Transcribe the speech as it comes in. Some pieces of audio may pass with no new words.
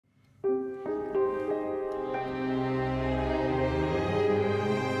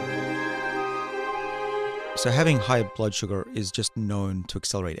So having high blood sugar is just known to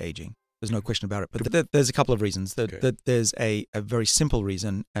accelerate aging. There's no question about it. But there's a couple of reasons. There's a very simple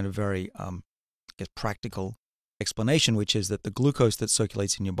reason and a very practical explanation, which is that the glucose that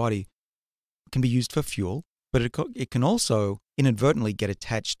circulates in your body can be used for fuel, but it can also inadvertently get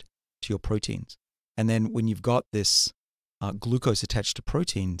attached to your proteins. And then when you've got this glucose attached to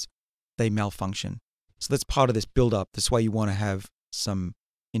proteins, they malfunction. So that's part of this buildup. That's why you want to have some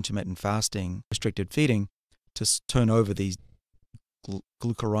intermittent fasting, restricted feeding, to turn over these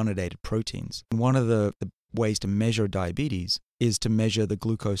glucuronidated proteins. And one of the ways to measure diabetes is to measure the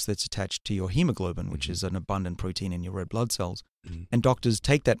glucose that's attached to your hemoglobin, which is an abundant protein in your red blood cells. And doctors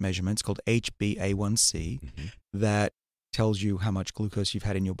take that measurement, it's called HbA1c, that tells you how much glucose you've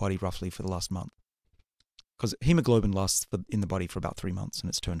had in your body roughly for the last month. Because hemoglobin lasts in the body for about 3 months and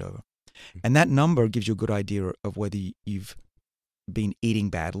it's turned over. And that number gives you a good idea of whether you've been eating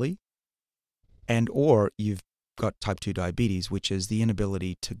badly and or you've got type 2 diabetes, which is the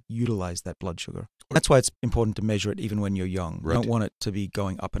inability to utilize that blood sugar. That's why it's important to measure it even when you're young. Right. You don't want it to be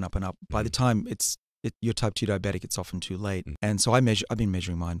going up and up and up. By the time you're type 2 diabetic, it's often too late. And so I've been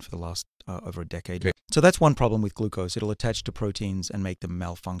measuring mine for the last over a decade. So that's one problem with glucose. It'll attach to proteins and make them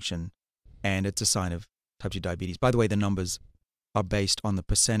malfunction. And it's a sign of type 2 diabetes. By the way, the numbers are based on the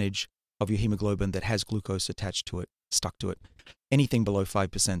percentage of your hemoglobin that has glucose attached to it, stuck to it. Anything below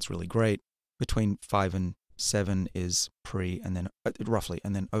 5% is really great. Between 5 and 7 is pre, and then roughly,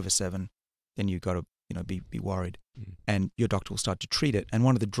 and then over 7, then you've got to be worried, and your doctor will start to treat it. And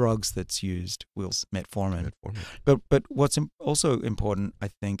one of the drugs that's used is Metformin. But what's also important, I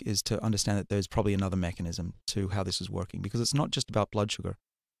think, is to understand that there's probably another mechanism to how this is working, because it's not just about blood sugar.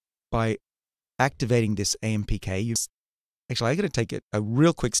 By activating this AMPK, actually, I got to take it a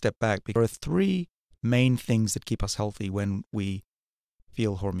real quick step back, because there are 3 main things that keep us healthy when we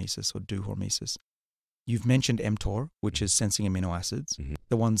feel hormesis or do hormesis. You've mentioned mTOR, which is sensing amino acids.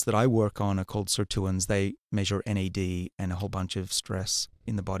 The ones that I work on are called Sirtuins. They measure NAD and a whole bunch of stress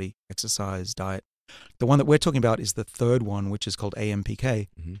in the body, exercise, diet. The one that we're talking about is the third one, which is called AMPK,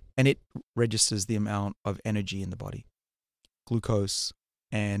 and it registers the amount of energy in the body, glucose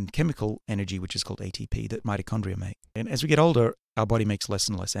and chemical energy, which is called ATP, that mitochondria make. And as we get older, our body makes less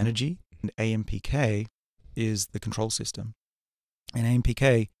and less energy, and AMPK is the control system. And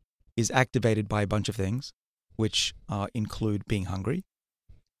AMPK is activated by a bunch of things, which include being hungry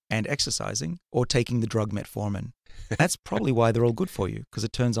and exercising or taking the drug Metformin. That's probably why they're all good for you, because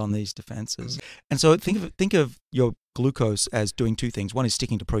it turns on these defenses. And so think of your glucose as doing 2 things. One is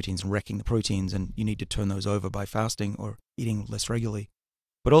sticking to proteins and wrecking the proteins, and you need to turn those over by fasting or eating less regularly.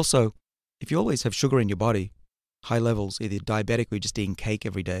 But also, if you always have sugar in your body, high levels, either diabetic or you're just eating cake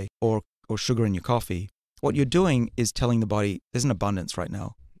every day, or sugar in your coffee, what you're doing is telling the body there's an abundance right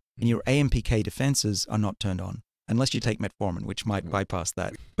now. And your AMPK defenses are not turned on, unless you take Metformin, which might bypass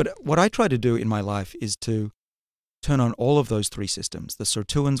that. But what I try to do in my life is to turn on all of those 3 systems. The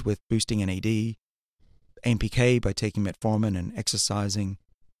Sirtuins with boosting NAD, AMPK by taking Metformin and exercising,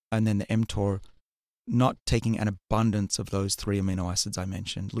 and then the mTOR, not taking an abundance of those 3 amino acids I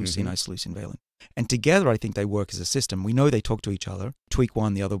mentioned, leucine, isoleucine, valine. And together, I think they work as a system. We know they talk to each other. Tweak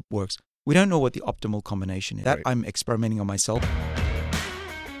one, the other works. We don't know what the optimal combination is. That I'm experimenting on myself.